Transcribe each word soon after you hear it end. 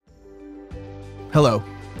Hello,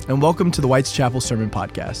 and welcome to the White's Chapel Sermon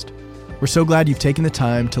Podcast. We're so glad you've taken the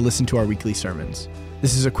time to listen to our weekly sermons.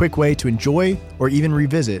 This is a quick way to enjoy or even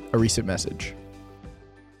revisit a recent message.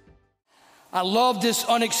 I love this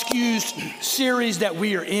unexcused series that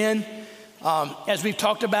we are in. As we've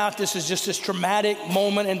talked about, this is just this dramatic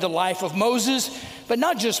moment in the life of Moses, but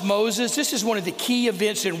not just Moses. This is one of the key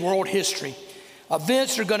events in world history.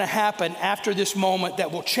 Events are going to happen after this moment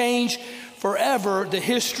that will change forever the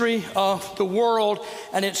history of the world,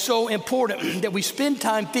 and it's so important that we spend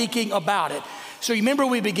time thinking about it. So you remember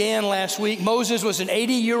we began last week, Moses was an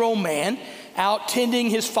 80-year-old man out tending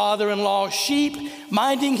his father-in-law's sheep,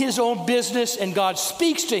 minding his own business, and God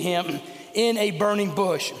speaks to him in a burning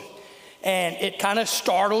bush. And it kind of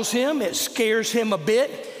startles him, it scares him a bit,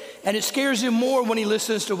 and it scares him more when he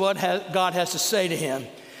listens to what God has to say to him.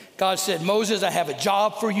 God said, Moses, I have a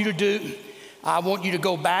job for you to do. I want you to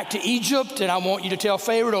go back to Egypt, and I want you to tell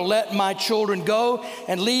Pharaoh to let my children go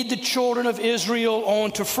and lead the children of Israel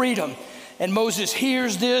on to freedom. And Moses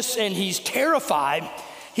hears this, and he's terrified.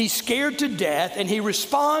 He's scared to death, and he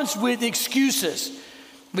responds with excuses.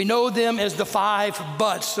 We know them as the 5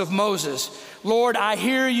 buts of Moses. Lord, I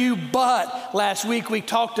hear you, but last week we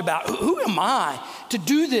talked about, who am I to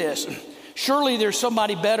do this? Surely there's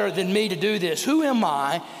somebody better than me to do this. Who am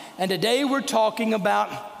I? And today we're talking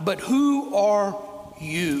about, but who are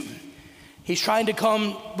you? He's trying to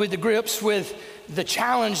come with the grips with the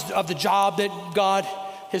challenge of the job that God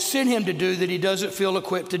has sent him to do that he doesn't feel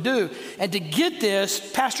equipped to do. And to get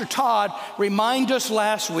this, Pastor Todd reminded us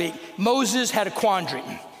last week, Moses had a quandary.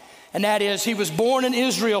 And that is, he was born an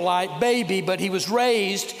Israelite baby, but he was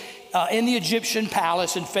raised in the Egyptian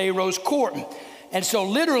palace in Pharaoh's court. And so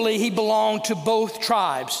literally he belonged to both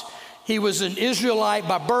tribes. He was an Israelite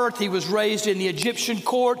by birth. He was raised in the Egyptian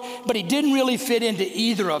court, but he didn't really fit into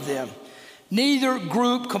either of them. Neither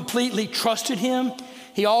group completely trusted him.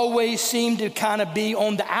 He always seemed to kind of be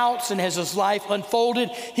on the outs, and as his life unfolded,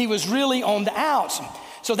 he was really on the outs.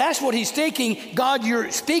 So that's what he's thinking. God,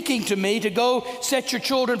 you're speaking to me to go set your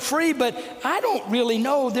children free, but I don't really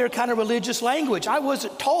know their kind of religious language. I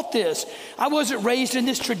wasn't taught this. I wasn't raised in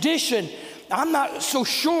this tradition. I'm not so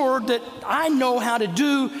sure that I know how to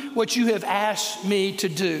do what you have asked me to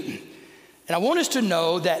do. And I want us to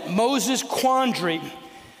know that Moses' quandary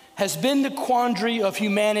has been the quandary of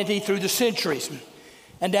humanity through the centuries.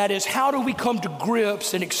 And that is, how do we come to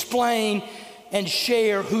grips and explain and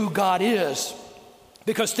share who God is?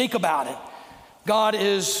 Because think about it. God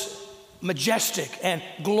is majestic and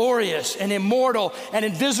glorious and immortal and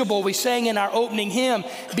invisible. We sang in our opening hymn,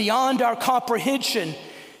 beyond our comprehension.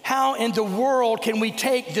 How in the world can we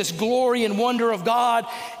take this glory and wonder of God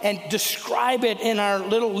and describe it in our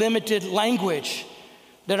little limited language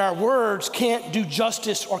that our words can't do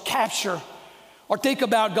justice or capture? Or think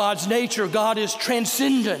about God's nature. God is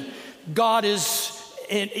transcendent. God is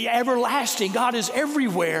everlasting. God is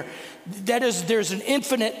everywhere. That is, there's an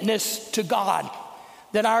infiniteness to God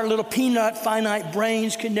that our little peanut finite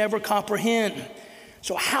brains can never comprehend.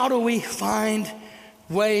 So how do we find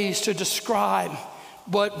ways to describe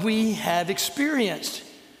what we have experienced?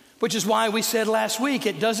 Which is why we said last week,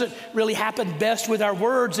 it doesn't really happen best with our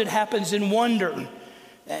words. It happens in wonder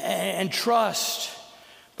and trust.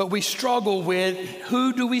 But we struggle with,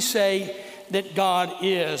 who do we say that God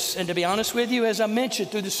is? And to be honest with you, as I mentioned,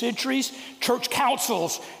 through the centuries, church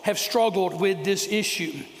councils have struggled with this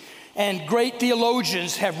issue. And great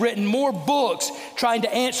theologians have written more books trying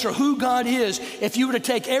to answer who God is. If you were to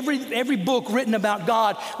take every book written about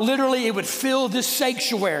God, literally it would fill this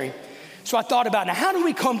sanctuary. So I thought about, now how do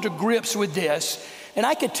we come to grips with this? And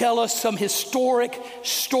I could tell us some historic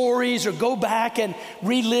stories or go back and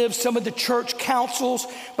relive some of the church councils,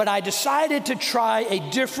 but I decided to try a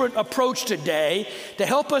different approach today to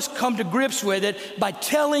help us come to grips with it by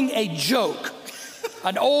telling a joke,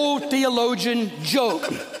 an old theologian joke.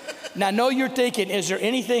 Now, I know you're thinking, is there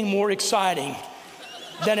anything more exciting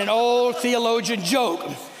than an old theologian joke?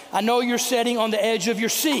 I know you're sitting on the edge of your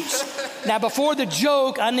seats. Now, before the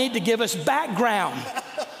joke, I need to give us background.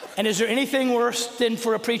 And is there anything worse than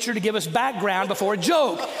for a preacher to give us background before a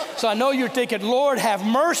joke? So I know you're thinking, Lord, have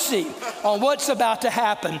mercy on what's about to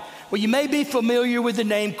happen. Well, you may be familiar with the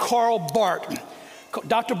name Karl Barth.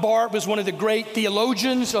 Dr. Barth was one of the great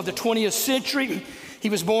theologians of the 20th century. He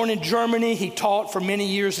was born in Germany. He taught for many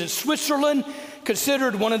years in Switzerland,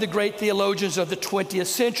 considered one of the great theologians of the 20th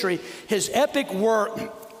century. His epic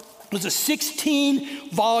work was a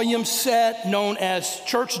 16-volume set known as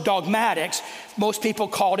Church Dogmatics. Most people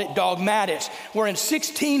called it Dogmatics, where in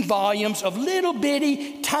 16 volumes of little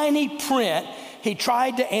bitty, tiny print, he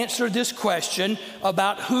tried to answer this question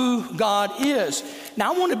about who God is.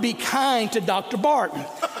 Now, I want to be kind to Dr. Barton.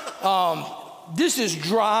 This is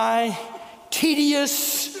dry,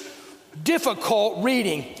 tedious, difficult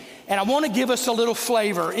reading. And I want to give us a little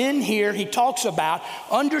flavor. In here, he talks about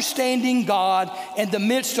understanding God in the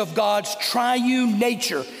midst of God's triune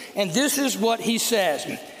nature. And this is what he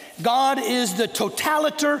says. God is the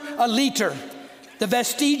totaliter aliter, the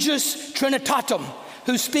vestigius trinitatum,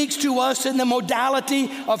 who speaks to us in the modality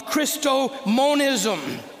of Christomonism.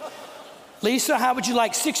 Lisa, how would you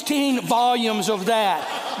like 16 volumes of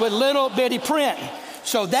that with little bitty print?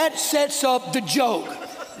 So that sets up the joke.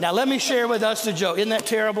 Now let me share with us the joke. Isn't that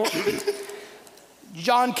terrible?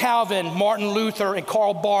 John Calvin, Martin Luther, and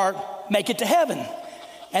Karl Barth make it to heaven.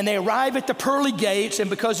 And they arrive at the pearly gates, and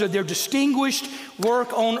because of their distinguished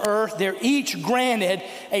work on earth, they're each granted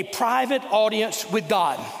a private audience with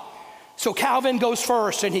God. So Calvin goes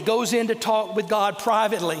first, and he goes in to talk with God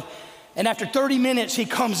privately. And after 30 minutes, he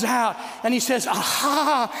comes out and he says,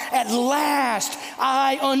 aha, at last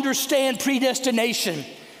I understand predestination.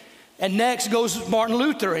 And next goes Martin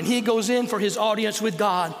Luther, and he goes in for his audience with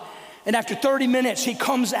God. And after 30 minutes, he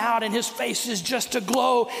comes out and his face is just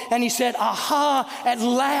aglow. And he said, aha, at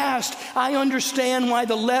last I understand why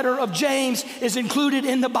the letter of James is included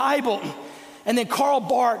in the Bible. And then Karl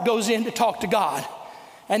Barth goes in to talk to God.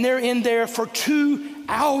 And they're in there for 2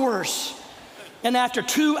 hours. And after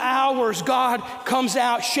 2 hours, God comes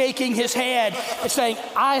out shaking his head and saying,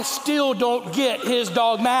 I still don't get his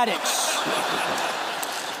dogmatics.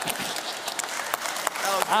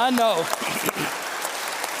 I know.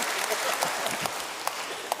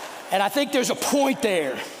 And I think there's a point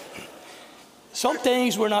there. Some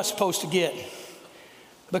things we're not supposed to get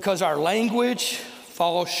because our language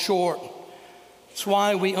falls short. That's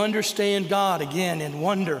why we understand God again in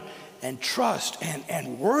wonder and trust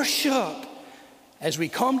and worship as we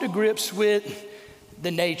come to grips with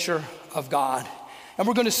the nature of God. And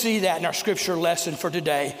we're going to see that in our scripture lesson for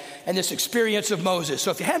today and this experience of Moses.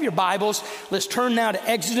 So if you have your Bibles, let's turn now to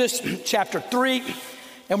Exodus chapter 3,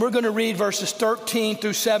 and we're going to read verses 13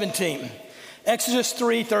 through 17. Exodus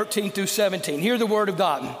 3, 13 through 17. Hear the word of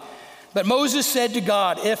God. But Moses said to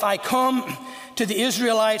God, if I come to the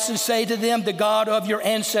Israelites and say to them, the God of your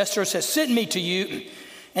ancestors has sent me to you,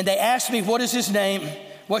 and they ask me, what is his name?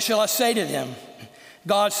 What shall I say to them?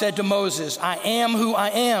 God said to Moses, I am who I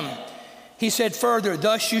am. He said further,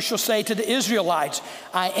 thus you shall say to the Israelites,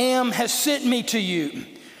 I am has sent me to you.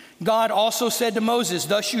 God also said to Moses,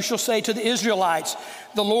 thus you shall say to the Israelites,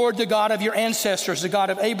 the Lord, the God of your ancestors, the God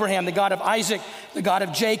of Abraham, the God of Isaac, the God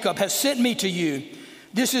of Jacob, has sent me to you.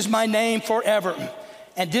 This is my name forever,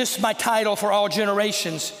 and this my title for all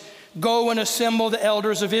generations. Go and assemble the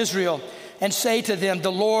elders of Israel and say to them,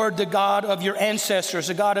 the Lord, the God of your ancestors,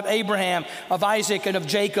 the God of Abraham, of Isaac, and of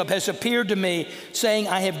Jacob, has appeared to me, saying,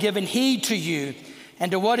 I have given heed to you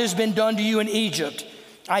and to what has been done to you in Egypt.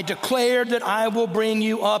 I declared that I will bring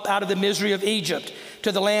you up out of the misery of Egypt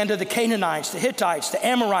to the land of the Canaanites, the Hittites, the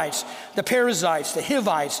Amorites, the Perizzites, the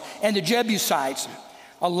Hivites, and the Jebusites,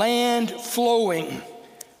 a land flowing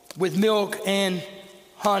with milk and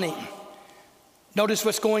honey. Notice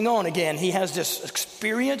what's going on again. He has this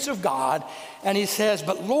experience of God, and he says,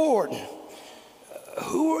 but Lord,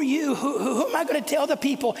 who are you? Who am I going to tell the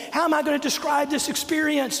people? How am I going to describe this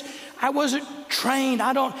experience? I wasn't trained.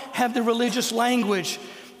 I don't have the religious language.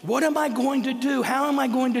 What am I going to do? How am I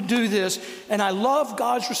going to do this? And I love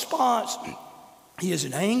God's response. He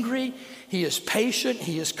isn't angry. He is patient.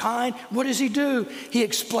 He is kind. What does he do? He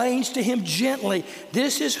explains to him gently,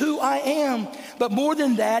 this is who I am. But more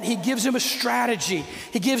than that, he gives him a strategy.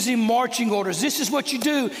 He gives him marching orders. This is what you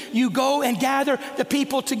do. You go and gather the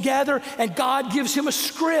people together, and God gives him a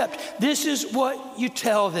script. This is what you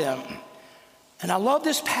tell them. And I love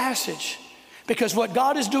this passage because what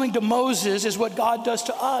God is doing to Moses is what God does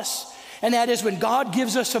to us. And that is when God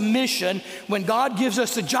gives us a mission, when God gives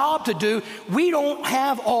us a job to do, we don't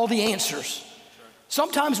have all the answers.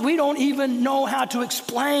 Sometimes we don't even know how to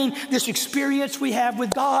explain this experience we have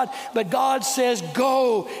with God, but God says,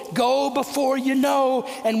 go before you know.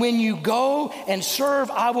 And when you go and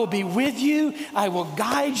serve, I will be with you. I will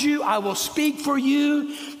guide you. I will speak for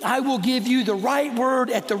you. I will give you the right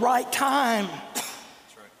word at the right time.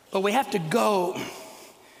 But we have to go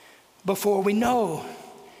before we know.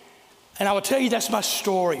 And I will tell you, that's my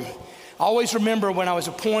story. I always remember when I was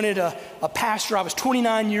appointed a pastor, I was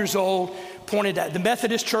 29 years old, appointed at the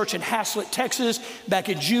Methodist Church in Haslett, Texas, back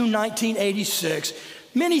in June 1986.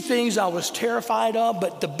 Many things I was terrified of,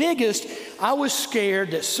 but the biggest, I was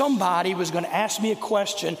scared that somebody was going to ask me a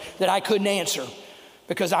question that I couldn't answer.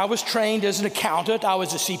 because I was trained as an accountant. I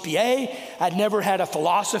was a CPA. I'd never had a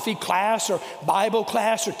philosophy class or Bible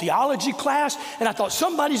class or theology class. And I thought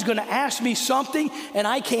somebody's going to ask me something and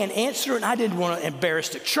I can't answer. And I didn't want to embarrass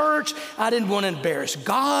the church. I didn't want to embarrass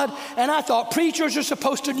God. And I thought preachers are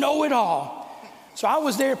supposed to know it all. So I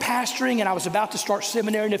was there pastoring, and I was about to start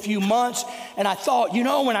seminary in a few months. And I thought,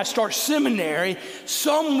 when I start seminary,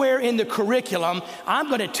 somewhere in the curriculum, I'm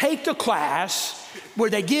going to take the class where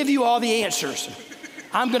they give you all the answers.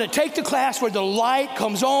 I'm going to take the class where the light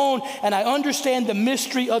comes on and I understand the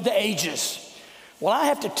mystery of the ages. Well, I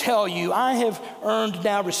have to tell you, I have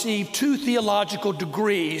received 2 theological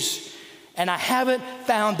degrees, and I haven't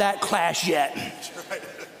found that class yet.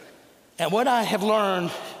 And what I have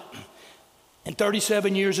learned in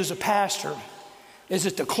 37 years as a pastor is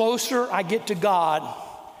that the closer I get to God,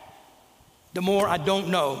 the more I don't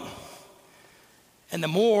know, and the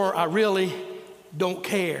more I really don't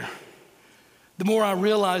care. The more I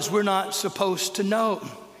realize we're not supposed to know.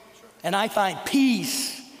 And I find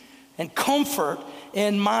peace and comfort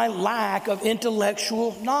in my lack of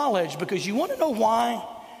intellectual knowledge. Because you want to know why?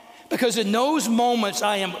 Because in those moments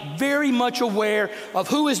I am very much aware of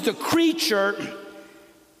who is the creature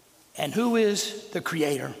and who is the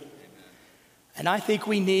creator. And I think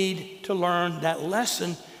we need to learn that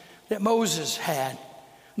lesson that Moses had.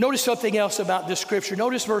 Notice something else about this scripture.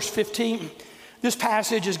 Notice verse 15. This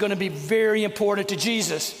passage is going to be very important to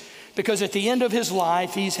Jesus because at the end of his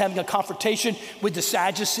life, he's having a confrontation with the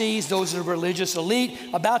Sadducees, those are the religious elite,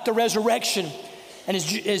 about the resurrection. And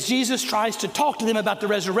as Jesus tries to talk to them about the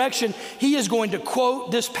resurrection, he is going to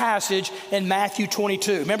quote this passage in Matthew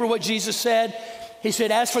 22. Remember what Jesus said? He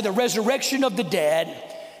said, "As for the resurrection of the dead,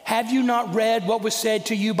 have you not read what was said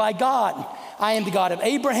to you by God? I am the God of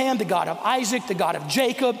Abraham, the God of Isaac, the God of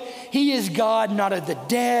Jacob. He is God not of the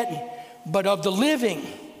dead, but of the living."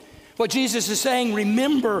 What Jesus is saying,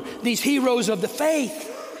 remember these heroes of the faith.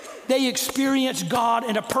 They experienced God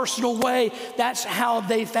in a personal way. That's how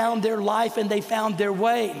they found their life and they found their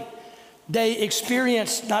way. They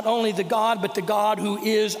experienced not only the God, but the God who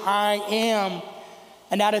is I am.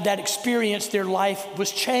 And out of that experience, their life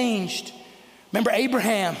was changed. Remember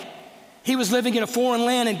Abraham, he was living in a foreign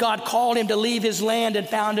land and God called him to leave his land and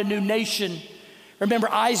found a new nation.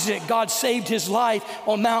 Remember Isaac, God saved his life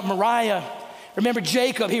on Mount Moriah. Remember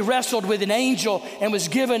Jacob, he wrestled with an angel and was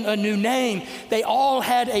given a new name. They all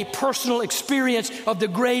had a personal experience of the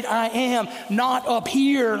great I am, not up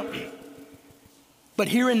here, but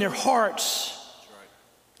here in their hearts.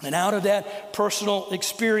 And out of that personal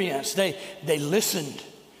experience, they listened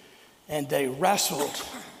and they wrestled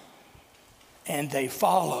and they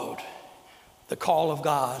followed the call of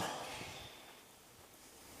God.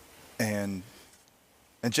 And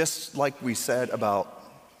just like we said about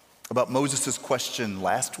Moses' question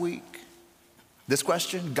last week, this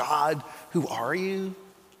question, God, who are you?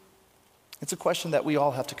 It's a question that we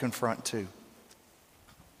all have to confront too.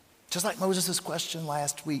 Just like Moses' question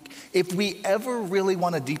last week, if we ever really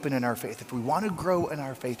want to deepen in our faith, if we want to grow in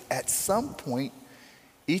our faith, at some point,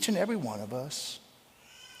 each and every one of us,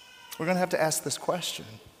 we're going to have to ask this question.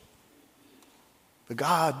 But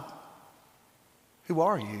God, who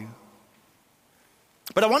are you?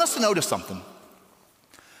 But I want us to notice something.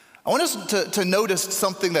 I want us to notice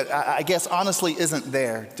something that I guess honestly isn't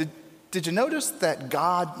there. Did you notice that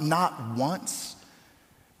God not once,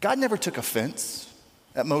 God never took offense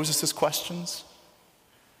at Moses' questions?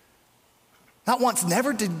 Not once,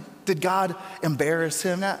 never did God embarrass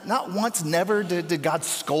him. Not once, never did God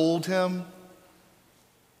scold him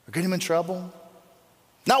or get him in trouble.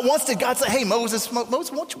 Not once did God say, "Hey, Moses,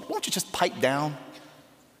 won't you just pipe down?"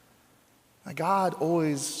 God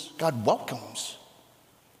welcomes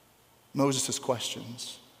Moses'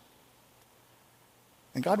 questions.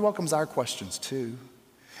 And God welcomes our questions too.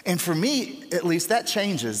 And for me, at least, that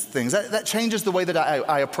changes things. That changes the way that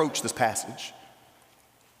I approach this passage.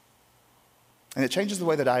 And it changes the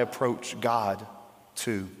way that I approach God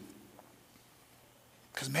too.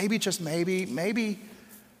 Because maybe, just maybe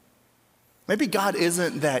God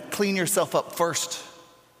isn't that clean yourself up first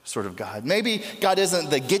sort of God. Maybe God isn't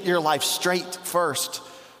the get your life straight first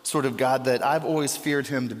sort of God that I've always feared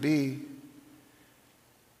him to be.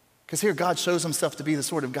 Because here God shows himself to be the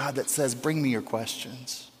sort of God that says, bring me your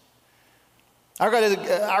questions. Our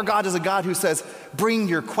God is a God who says, bring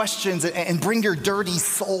your questions and bring your dirty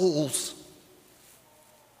souls.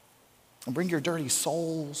 And bring your dirty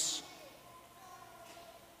souls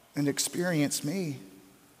and experience me.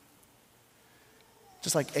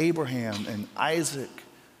 Just like Abraham and Isaac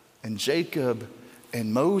and Jacob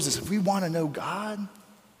and Moses, if we want to know God,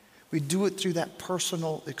 we do it through that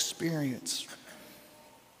personal experience.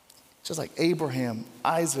 Just like Abraham,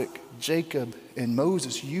 Isaac, Jacob, and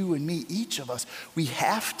Moses, you and me, each of us, we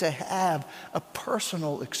have to have a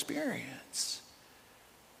personal experience.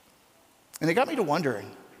 And it got me to wondering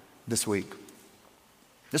this week.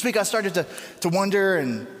 This week I started to wonder,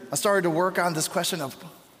 and I started to work on this question of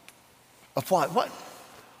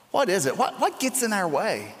what is it? What gets in our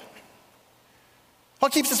way?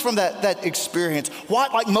 What keeps us from that experience?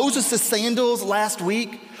 What, like Moses' sandals last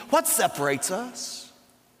week, what separates us?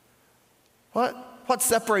 What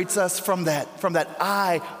separates us from that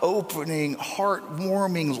eye-opening,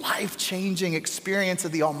 heart-warming, life-changing experience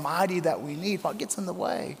of the Almighty that we need? What gets in the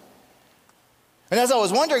way? And as I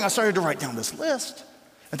was wondering, I started to write down this list.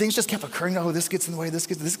 And things just kept occurring. Oh, this gets in the way, this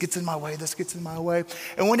gets in my way, this gets in my way.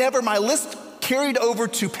 And whenever my list carried over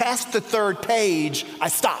to past the third page, I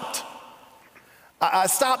stopped. I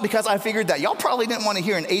stopped because I figured that y'all probably didn't want to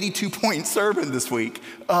hear an 82-point sermon this week.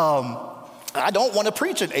 I don't want to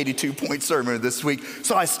preach an 82-point sermon this week.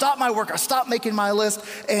 So I stopped my work, I stopped making my list,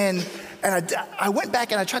 and I went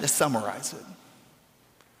back and I tried to summarize it.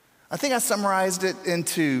 I think I summarized it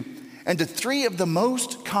into three of the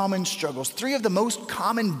most common struggles, three of the most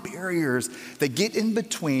common barriers that get in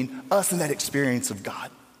between us and that experience of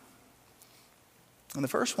God. And the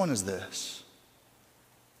first one is this.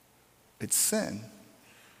 It's sin.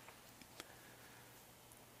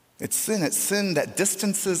 It's sin that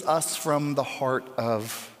distances us from the heart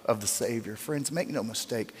of the Savior. Friends, make no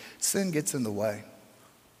mistake, sin gets in the way.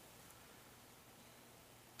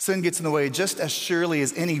 Sin gets in the way just as surely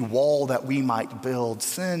as any wall that we might build.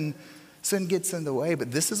 Sin gets in the way,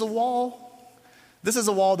 but this is a wall. This is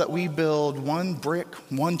a wall that we build one brick,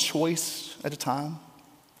 one choice at a time,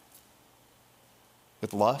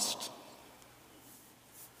 with lust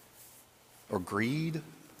or greed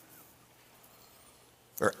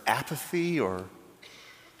or apathy or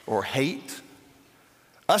hate.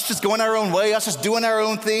 Us just going our own way, us just doing our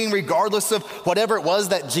own thing regardless of whatever it was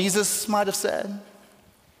that Jesus might have said.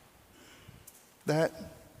 That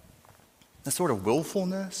sort of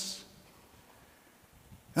willfulness.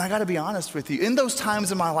 And I got to be honest with you, in those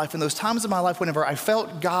times in my life, whenever I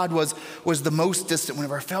felt God was the most distant,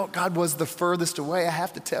 whenever I felt God was the furthest away, I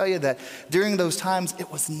have to tell you that during those times,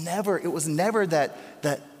 it was never that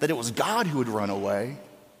it was God who would run away.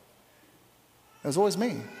 It was always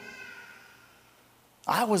me.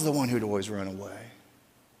 I was the one who'd always run away.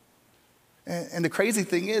 And the crazy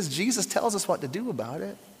thing is, Jesus tells us what to do about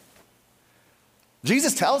it.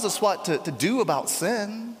 Jesus tells us what to do about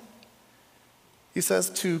sin. He says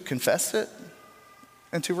to confess it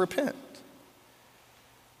and to repent.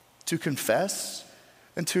 To confess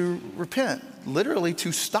and to repent. Literally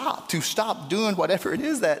to stop doing whatever it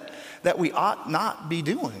is that we ought not be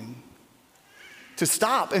doing. To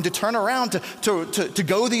stop and to turn around, to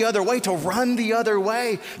go the other way, to run the other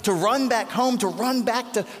way, to run back home, to run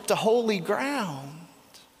back to holy ground.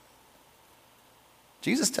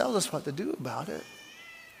 Jesus tells us what to do about it.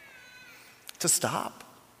 To stop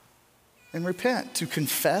and repent, to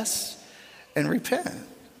confess and repent.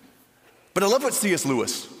 But I love what C.S.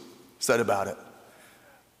 Lewis said about it.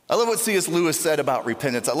 I love what C.S. Lewis said about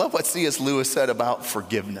repentance. I love what C.S. Lewis said about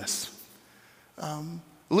forgiveness.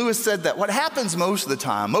 Lewis said that what happens most of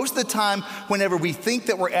the time whenever we think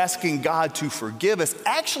that we're asking God to forgive us,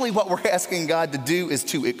 actually what we're asking God to do is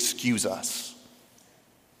to excuse us.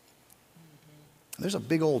 There's a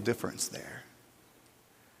big old difference there.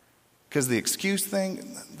 Because the excuse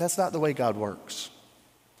thing, that's not the way God works.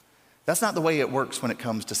 That's not the way it works when it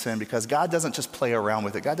comes to sin, because God doesn't just play around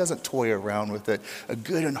with it. God doesn't toy around with it. A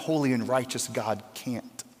good and holy and righteous God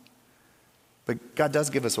can't. But God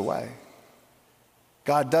does give us a way.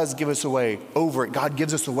 God does give us a way over it. God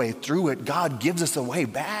gives us a way through it. God gives us a way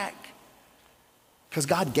back. Because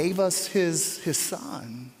God gave us his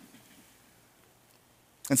son.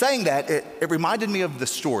 And saying that, it reminded me of the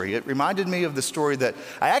story. It reminded me of the story that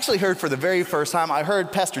I actually heard for the very first time. I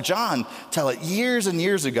heard Pastor John tell it years and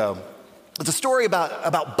years ago. It's a story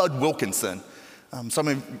about Bud Wilkinson. Some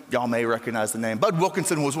of y'all may recognize the name. Bud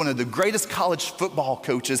Wilkinson was one of the greatest college football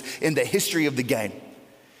coaches in the history of the game.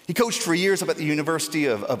 He coached for years up at the University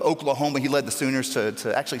of Oklahoma. He led the Sooners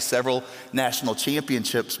to actually several national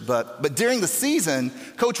championships. But during the season,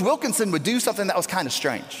 Coach Wilkinson would do something that was kind of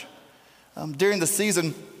strange. During the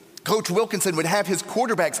season, Coach Wilkinson would have his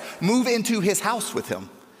quarterbacks move into his house with him.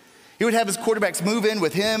 He would have his quarterbacks move in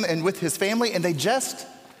with him and with his family, and they just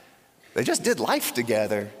did life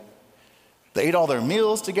together. They ate all their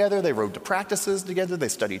meals together. They rode to practices together. They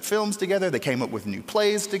studied films together. They came up with new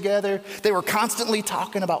plays together. They were constantly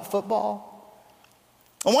talking about football.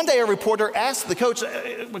 And one day a reporter asked Coach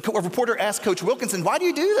Wilkinson, "Why do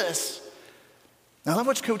you do this?" Now, I love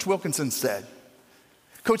what Coach Wilkinson said.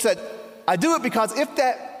 Coach said, I do it because if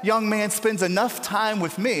that young man spends enough time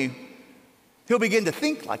with me, he'll begin to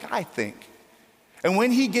think like I think. And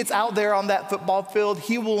when he gets out there on that football field,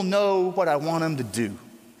 he will know what I want him to do.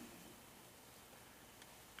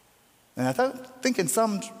 And I think in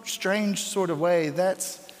some strange sort of way,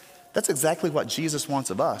 that's exactly what Jesus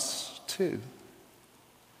wants of us, too.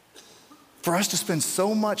 For us to spend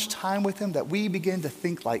so much time with him that we begin to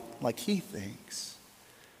think like he thinks.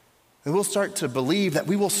 That we'll start to believe, that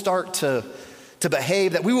we will start to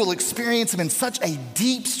behave, that we will experience him in such a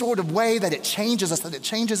deep sort of way that it changes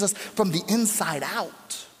us from the inside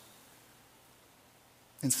out.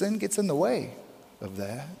 And sin gets in the way of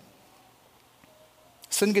that.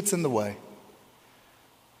 Sin gets in the way.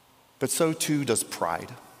 But so too does pride.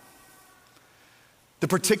 The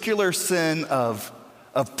particular sin of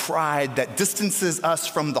pride that distances us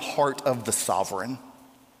from the heart of the sovereign.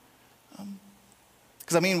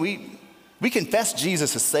 Because we confess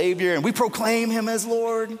Jesus as Savior and we proclaim him as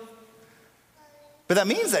Lord. But that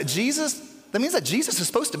means that Jesus is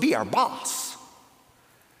supposed to be our boss.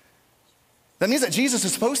 That means that Jesus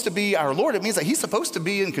is supposed to be our Lord. It means that he's supposed to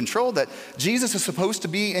be in control, that Jesus is supposed to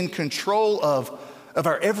be in control of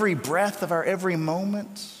our every breath, of our every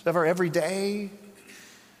moment, of our every day.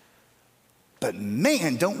 But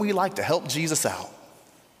man, don't we like to help Jesus out.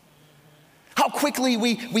 How quickly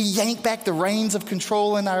we yank back the reins of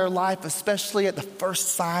control in our life, especially at the first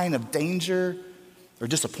sign of danger or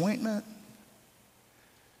disappointment.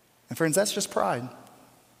 And friends, that's just pride.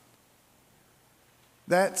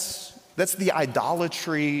 That's the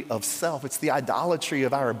idolatry of self. It's the idolatry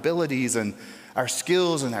of our abilities and our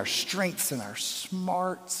skills and our strengths and our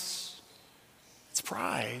smarts. It's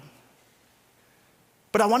pride.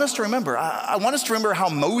 But I want us to remember how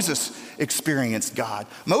Moses experienced God.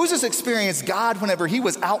 Moses experienced God whenever he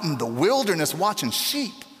was out in the wilderness watching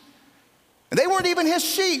sheep. And they weren't even his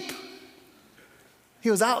sheep.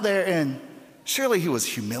 He was out there and surely he was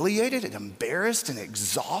humiliated and embarrassed and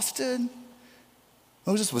exhausted.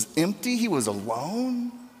 Moses was empty, he was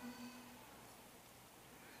alone.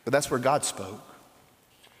 But that's where God spoke.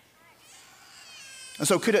 And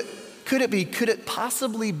so could it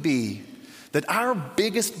possibly be that our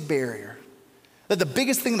biggest barrier, that the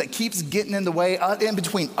biggest thing that keeps getting in the way, in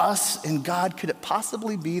between us and God, could it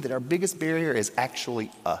possibly be that our biggest barrier is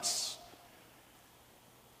actually us?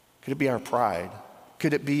 Could it be our pride?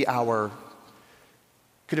 Could it be our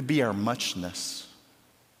muchness?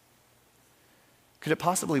 Could it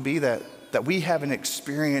possibly be that we haven't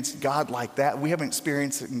experienced God like that? We haven't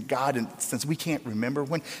experienced God since we can't remember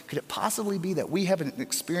when. Could it possibly be that we haven't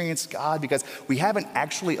experienced God because we haven't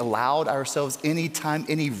actually allowed ourselves any time,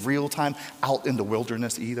 any real time out in the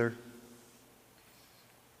wilderness either?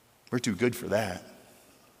 We're too good for that.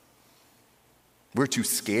 We're too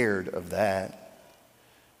scared of that.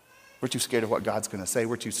 We're too scared of what God's going to say.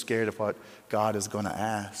 We're too scared of what God is going to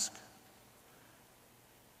ask.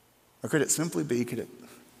 Or could it simply be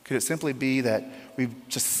that we've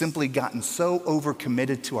just simply gotten so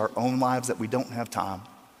overcommitted to our own lives that we don't have time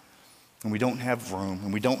and we don't have room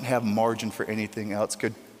and we don't have margin for anything else?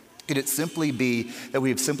 Could it simply be that we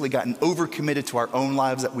have simply gotten overcommitted to our own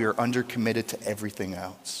lives, that we are undercommitted to everything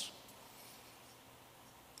else?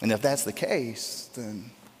 And if that's the case, then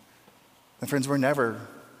friends, we're never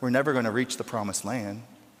going to reach the promised land.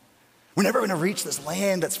 We're never going to reach this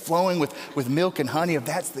land that's flowing with milk and honey. If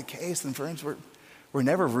that's the case, then friends, we're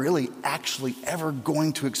never really actually ever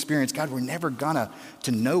going to experience God. We're never gonna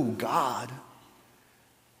to know God.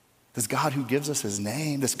 This God who gives us his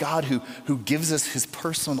name, this God who gives us his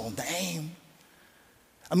personal name.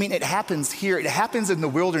 I mean, it happens here. It happens in the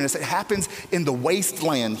wilderness. It happens in the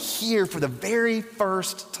wasteland here for the very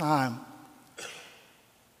first time.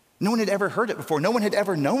 No one had ever heard it before. No one had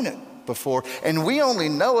ever known it before. And we only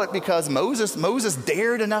know it because Moses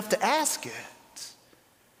dared enough to ask it.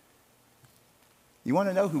 You want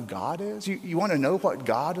to know who God is? You want to know what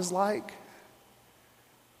God is like?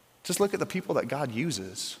 Just look at the people that God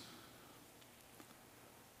uses.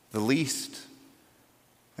 The least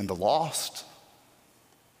and the lost.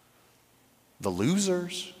 The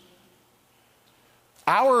losers.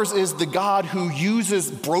 Ours is the God who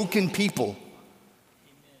uses broken people.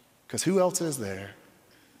 Because who else is there?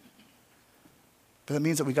 But that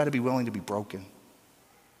means that we got to be willing to be broken.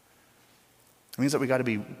 It means that we got to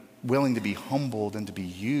be willing to be humbled and to be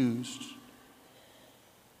used.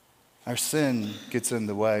 Our sin gets in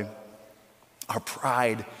the way. Our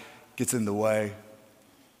pride gets in the way.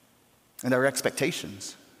 And our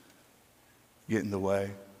expectations get in the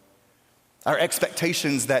way. Our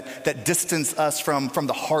expectations that distance us from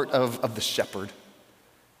the heart of the shepherd.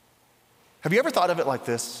 Have you ever thought of it like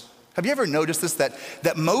this? Have you ever noticed this,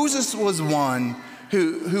 that Moses was one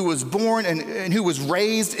who was born and who was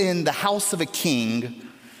raised in the house of a king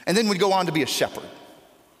and then would go on to be a shepherd?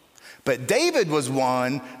 But David was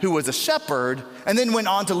one who was a shepherd and then went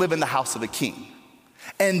on to live in the house of a king.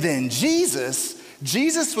 And then Jesus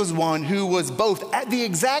was one who was both at the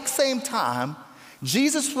exact same time.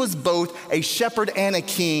 Jesus was both a shepherd and a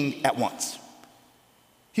king at once.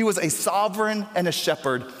 He was a sovereign and a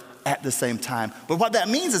shepherd at the same time. But what that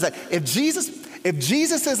means is that if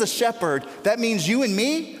Jesus is a shepherd, that means you and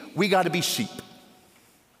me, we got to be sheep.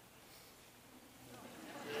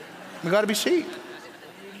 We got to be sheep.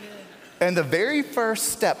 And the very first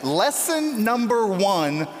step, lesson number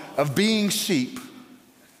 1 of being sheep,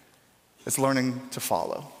 is learning to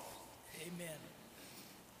follow. Amen.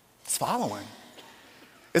 It's following.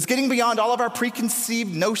 It's getting beyond all of our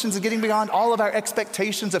preconceived notions, and getting beyond all of our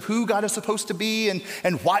expectations of who God is supposed to be and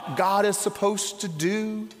what God is supposed to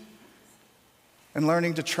do. And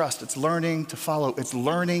learning to trust. It's learning to follow. It's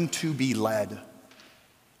learning to be led.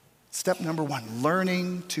 Step number 1,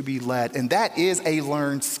 learning to be led. And that is a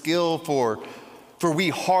learned skill for we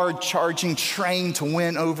hard-charging, trained to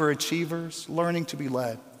win overachievers. Learning to be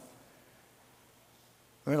led.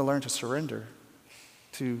 We're going to learn to surrender,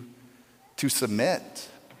 to submit.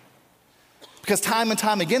 Because time and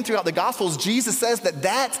time again throughout the Gospels, Jesus says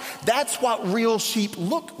that's what real sheep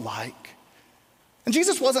look like. And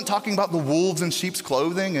Jesus wasn't talking about the wolves in sheep's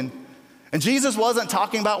clothing, and Jesus wasn't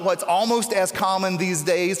talking about what's almost as common these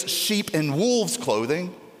days, sheep in wolves'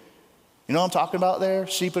 clothing. You know what I'm talking about there?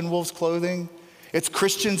 Sheep in wolves' clothing. It's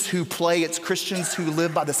Christians who play, it's Christians who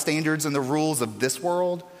live by the standards and the rules of this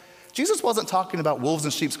world. Jesus wasn't talking about wolves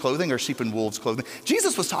in sheep's clothing or sheep in wolves' clothing.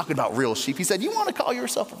 Jesus was talking about real sheep. He said, you want to call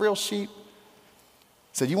yourself a real sheep?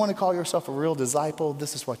 He said, you want to call yourself a real disciple?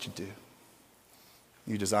 This is what you do.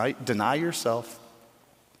 You deny yourself,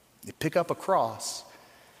 you pick up a cross,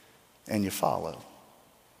 and you follow.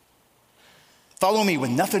 Follow me with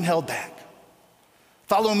nothing held back.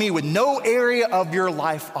 Follow me with no area of your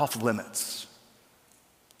life off limits.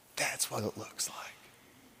 That's what it looks like.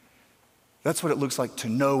 That's what it looks like to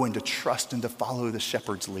know and to trust and to follow the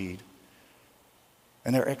shepherd's lead.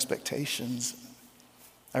 And our expectations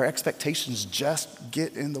just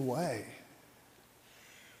get in the way.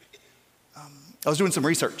 I was doing some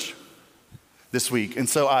research this week, and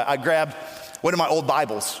so I grabbed one of my old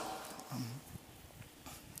Bibles.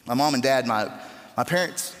 My mom and dad, my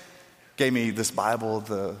parents gave me this Bible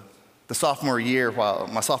the sophomore year,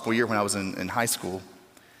 my sophomore year when I was in high school.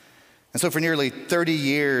 And so for nearly 30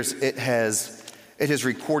 years, it has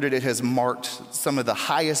recorded, it has marked some of the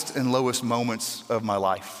highest and lowest moments of my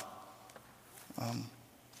life.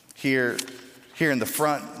 Here in the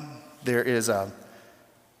front, there's a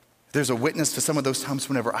witness to some of those times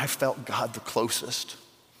whenever I felt God the closest.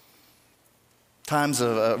 Times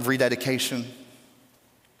of rededication.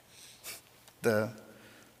 The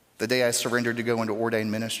day I surrendered to go into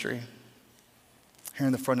ordained ministry. Here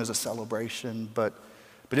in the front is a celebration, but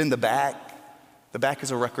in the back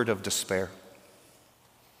is a record of despair.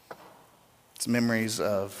 It's memories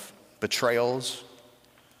of betrayals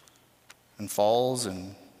and falls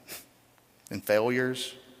and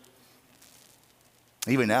failures.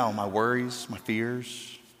 Even now, my worries, my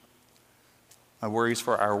fears, my worries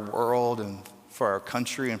for our world and for our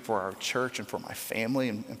country and for our church and for my family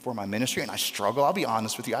and for my ministry. And I struggle. I'll be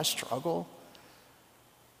honest with you. I struggle.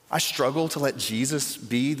 I struggle to let Jesus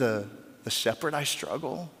be the shepherd. I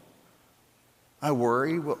struggle. I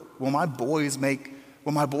worry. Will my boys make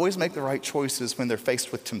the right choices when they're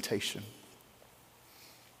faced with temptation?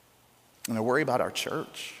 And I worry about our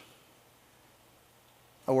church.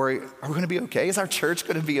 I worry, are we going to be okay? Is our church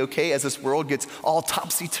going to be okay as this world gets all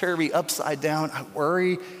topsy-turvy, upside down? I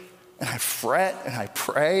worry and I fret and I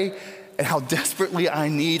pray, and how desperately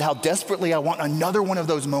I want another one of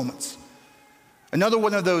those moments. Another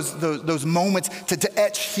one of those moments to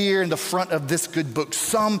etch here in the front of this good book,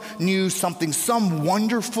 some new something, some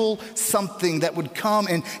wonderful something that would come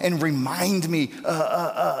and remind me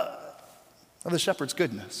of the shepherd's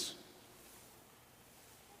goodness,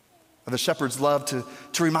 of the shepherd's love, to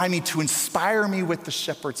remind me, to inspire me with the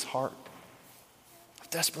shepherd's heart.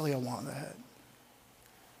 Desperately I want that.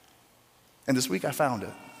 And this week I found it.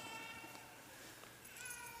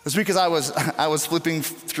 This week as I was flipping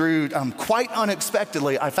through, quite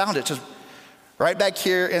unexpectedly, I found it just right back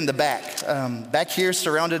here in the back. Back here,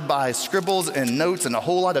 surrounded by scribbles and notes and a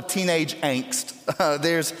whole lot of teenage angst.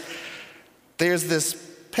 There's this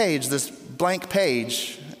page, this blank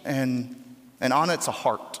page, and on it's a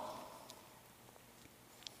heart.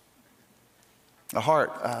 A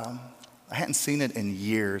heart. I hadn't seen it in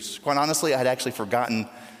years. Quite honestly, I had actually forgotten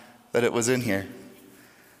that it was in here.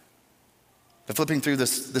 But flipping through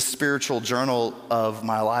this spiritual journal of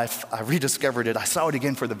my life, I rediscovered it. I saw it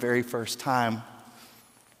again for the very first time.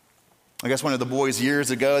 I guess one of the boys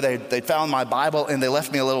years ago, they found my Bible and they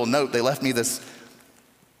left me a little note. They left me this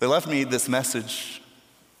message,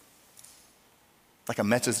 like a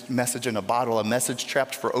message in a bottle, a message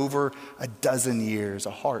trapped for over a dozen years,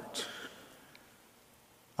 a heart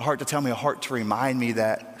to tell me, a heart to remind me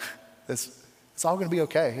that it's all going to be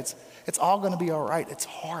okay. It's all going to be all right. It's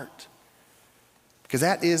heart. Because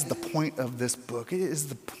that is the point of this book. It is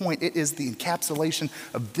the point. It is the encapsulation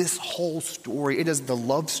of this whole story. It is the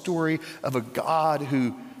love story of a God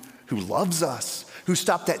who loves us, who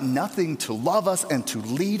stopped at nothing to love us and to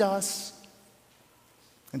lead us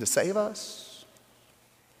and to save us.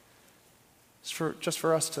 It's just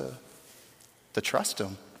for us to trust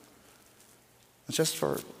him. It's just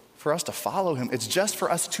for us to follow him. It's just for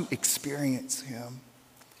us to experience him.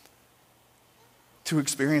 To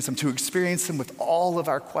experience him with all of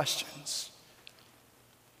our questions,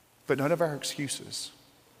 but none of our excuses.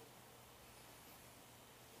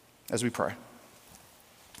 As we pray.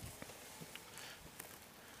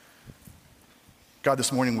 God,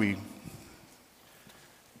 this morning we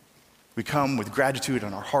come with gratitude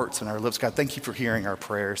on our hearts and our lips. God, thank you for hearing our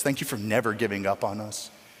prayers. Thank you for never giving up on us.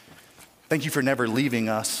 Thank you for never leaving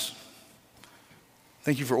us.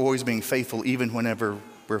 Thank you for always being faithful even whenever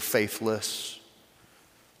we're faithless.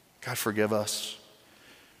 God, forgive us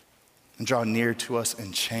and draw near to us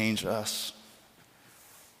and change us.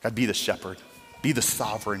 God, be the shepherd, be the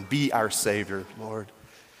sovereign, be our Savior, Lord.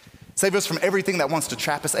 Save us from everything that wants to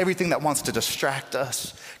trap us, everything that wants to distract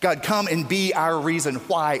us. God, come and be our reason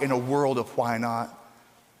why in a world of why not.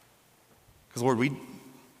 Because, Lord, we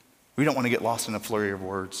don't want to get lost in a flurry of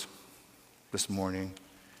words this morning.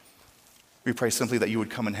 We pray simply that you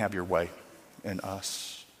would come and have your way in us.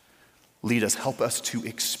 Lead us, help us to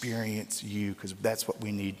experience you, because that's what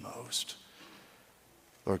we need most.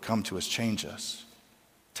 Lord, come to us, change us.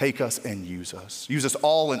 Take us and use us. Use us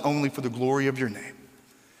all and only for the glory of your name,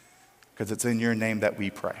 because it's in your name that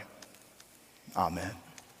we pray. Amen.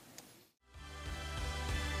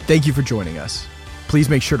 Thank you for joining us. Please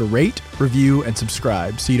make sure to rate, review, and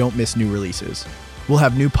subscribe so you don't miss new releases. We'll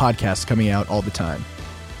have new podcasts coming out all the time.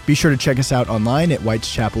 Be sure to check us out online at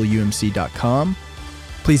whitechapelumc.com.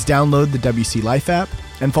 Please download the WC Life app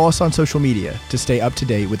and follow us on social media to stay up to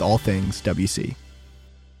date with all things WC.